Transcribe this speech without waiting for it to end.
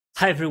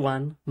Hi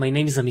everyone, my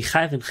name is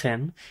Amichai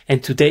Venchen,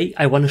 and today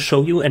I want to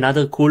show you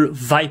another cool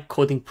vibe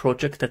coding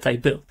project that I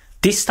built.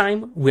 This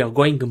time we are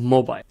going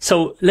mobile.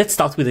 So let's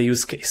start with a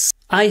use case.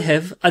 I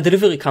have a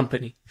delivery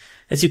company.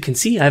 As you can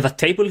see, I have a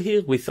table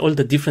here with all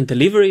the different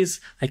deliveries.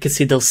 I can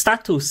see their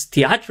status,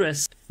 the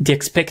address, the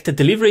expected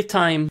delivery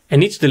time,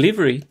 and each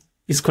delivery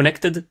is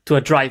connected to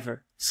a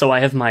driver. So I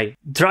have my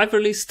driver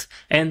list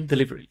and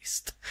delivery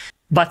list.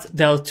 But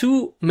there are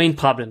two main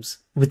problems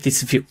with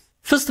this view.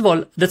 First of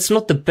all, that's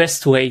not the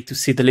best way to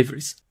see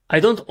deliveries. I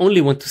don't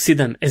only want to see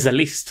them as a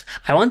list.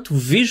 I want to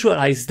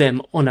visualize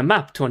them on a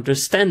map to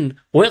understand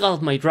where are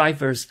my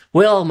drivers,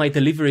 where are my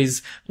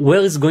deliveries,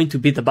 where is going to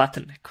be the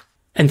bottleneck.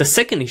 And the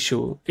second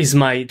issue is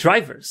my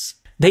drivers.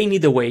 They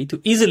need a way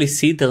to easily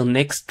see their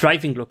next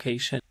driving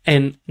location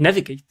and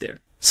navigate there.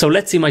 So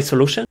let's see my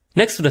solution.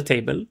 Next to the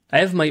table, I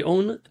have my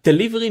own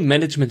delivery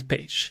management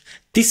page.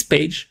 This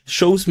page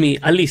shows me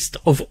a list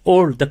of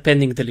all the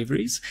pending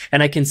deliveries,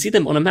 and I can see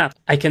them on a map.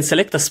 I can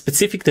select a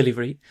specific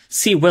delivery,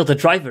 see where the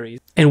driver is,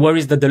 and where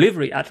is the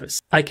delivery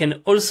address. I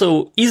can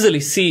also easily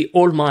see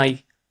all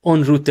my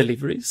en route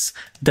deliveries,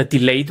 the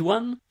delayed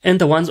one, and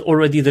the ones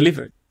already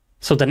delivered.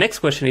 So the next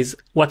question is,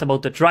 what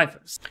about the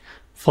drivers?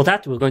 For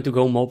that, we're going to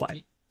go mobile.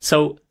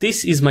 So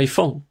this is my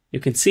phone. You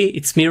can see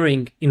it's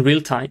mirroring in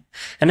real time,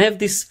 and I have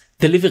this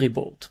delivery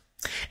board.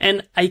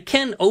 And I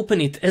can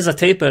open it as a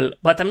table,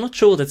 but I'm not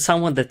sure that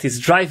someone that is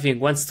driving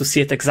wants to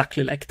see it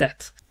exactly like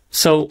that.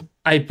 So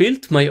I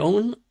built my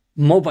own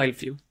mobile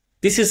view.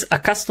 This is a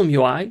custom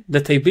UI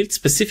that I built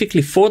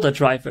specifically for the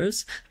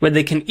drivers, where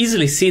they can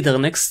easily see their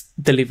next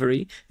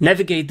delivery,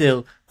 navigate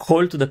their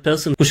call to the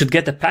person who should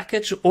get a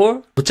package,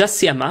 or just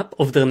see a map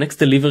of their next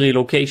delivery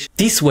location.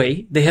 This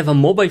way, they have a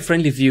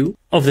mobile-friendly view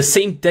of the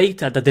same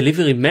data the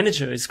delivery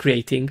manager is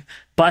creating,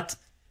 but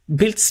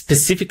built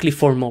specifically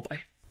for mobile.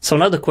 So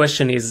now the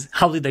question is,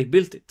 how did I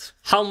build it?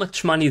 How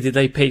much money did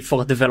I pay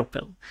for a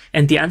developer?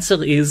 And the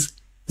answer is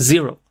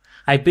zero.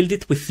 I built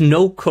it with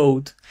no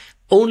code,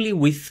 only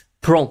with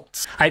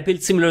prompts. I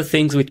built similar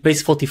things with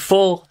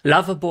Base44,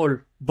 Lovable,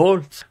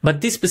 Bolt,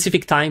 but this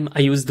specific time I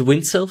used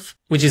Windsurf,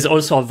 which is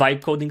also a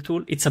vibe coding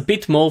tool. It's a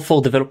bit more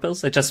for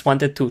developers. I just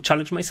wanted to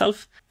challenge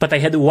myself, but I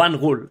had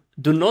one rule.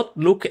 Do not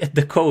look at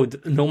the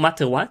code no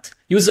matter what.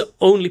 Use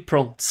only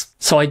prompts.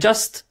 So I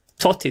just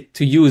taught it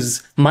to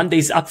use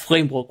Monday's app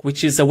framework,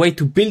 which is a way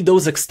to build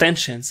those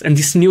extensions and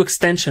this new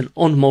extension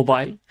on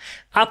mobile,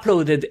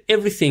 uploaded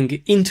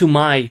everything into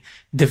my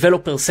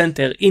developer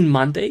center in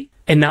Monday.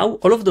 And now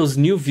all of those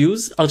new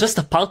views are just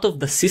a part of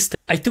the system.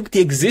 I took the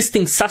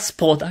existing SaaS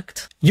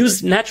product,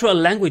 used natural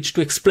language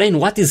to explain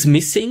what is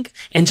missing,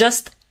 and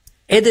just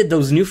added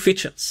those new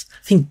features.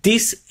 I think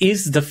this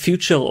is the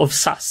future of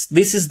SaaS.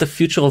 This is the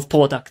future of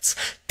products.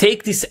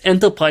 Take this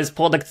enterprise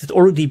product that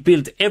already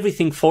built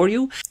everything for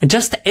you and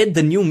just add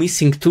the new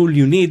missing tool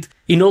you need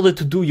in order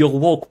to do your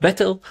work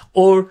better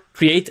or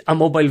create a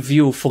mobile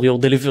view for your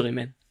delivery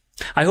man.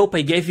 I hope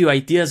I gave you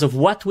ideas of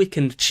what we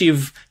can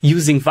achieve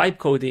using vibe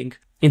coding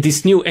in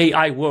this new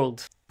AI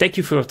world. Thank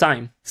you for your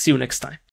time. See you next time.